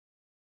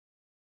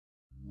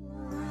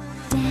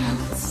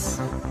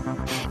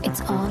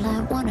It's all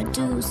I wanna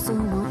do, so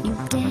won't you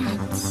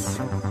dance?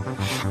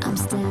 I'm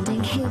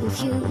standing here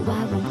with you,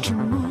 why won't you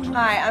move?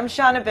 Hi, I'm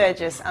Sharna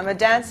Burgess. I'm a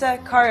dancer,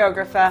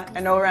 choreographer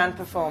and all-round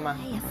performer.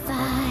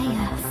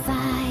 Fire,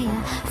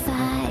 fire,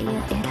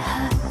 fire, it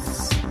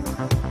hurts.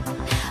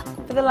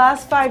 For the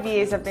last 5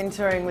 years I've been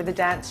touring with a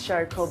dance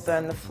show called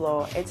Burn the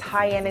Floor. It's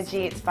high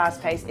energy, it's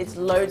fast paced, it's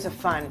loads of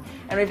fun,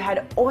 and we've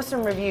had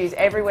awesome reviews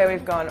everywhere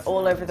we've gone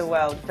all over the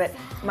world. But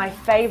my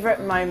favourite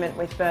moment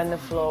with Burn the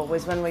Floor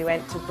was when we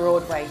went to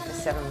Broadway for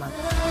 7 months.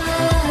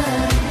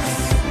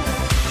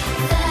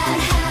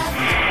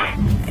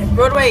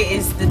 Broadway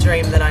is the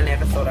dream that I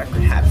never thought I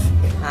could have.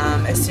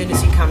 As soon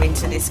as you come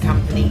into this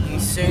company, you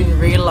soon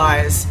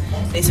realise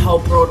this whole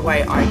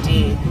Broadway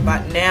idea.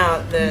 But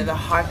now the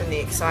hype and the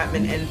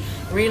excitement and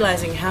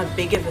realising how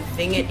big of a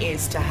thing it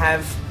is to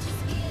have,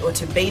 or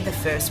to be the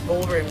first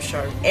ballroom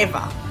show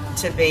ever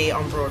to be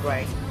on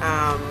Broadway,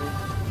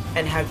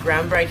 and how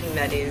groundbreaking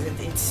that is.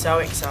 It's so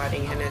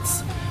exciting, and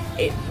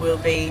it will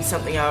be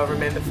something I'll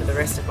remember for the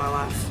rest of my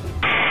life.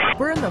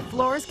 Burn the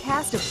Floor's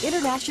cast of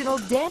international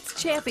dance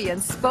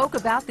champions spoke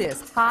about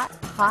this hot,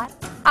 hot,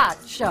 hot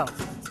show.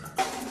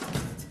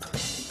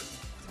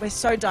 We're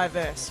so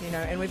diverse, you know,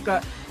 and we've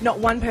got not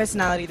one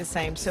personality the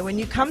same. So when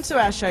you come to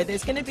our show,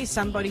 there's going to be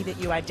somebody that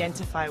you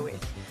identify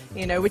with,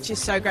 you know, which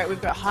is so great. We've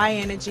got high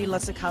energy,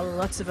 lots of colour,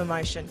 lots of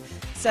emotion.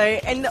 So,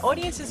 and the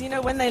audiences, you know,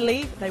 when they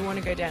leave, they want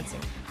to go dancing.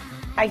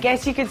 I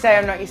guess you could say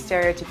I'm not your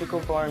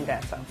stereotypical ballroom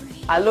dancer.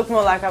 I look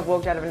more like I've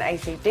walked out of an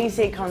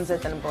AC/DC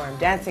concert than a ballroom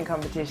dancing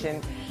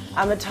competition.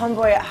 I'm a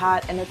tomboy at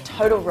heart and a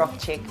total rock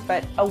chick,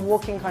 but a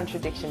walking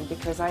contradiction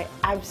because I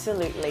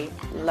absolutely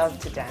love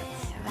to dance.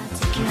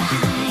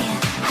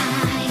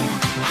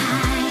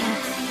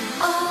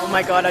 Oh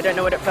my God, I don't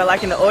know what it felt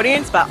like in the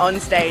audience, but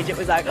on stage it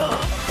was like, oh.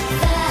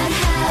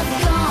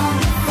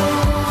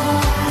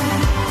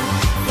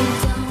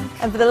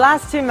 And for the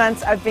last 2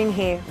 months I've been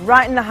here,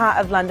 right in the heart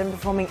of London,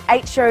 performing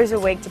 8 shows a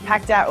week to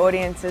packed out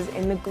audiences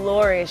in the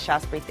glorious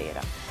Shaftesbury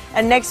Theatre.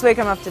 And next week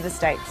I'm off to the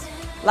States.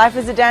 Life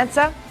as a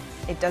dancer,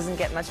 it doesn't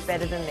get much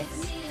better than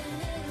this.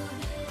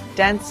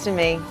 Dance to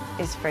me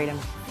is freedom.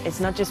 It's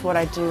not just what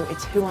I do,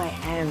 it's who I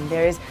am.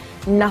 There is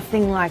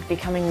nothing like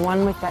becoming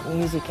one with that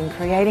music and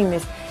creating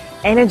this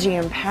energy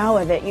and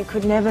power that you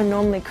could never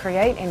normally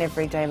create in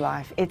everyday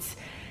life. It's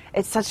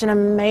such an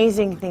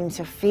amazing thing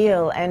to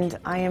feel, and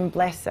I am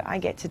blessed that I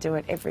get to do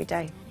it every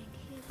day.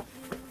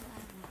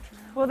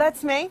 Well,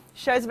 that's me.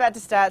 Show's about to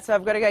start, so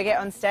I've got to go get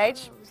on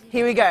stage.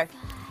 Here we go.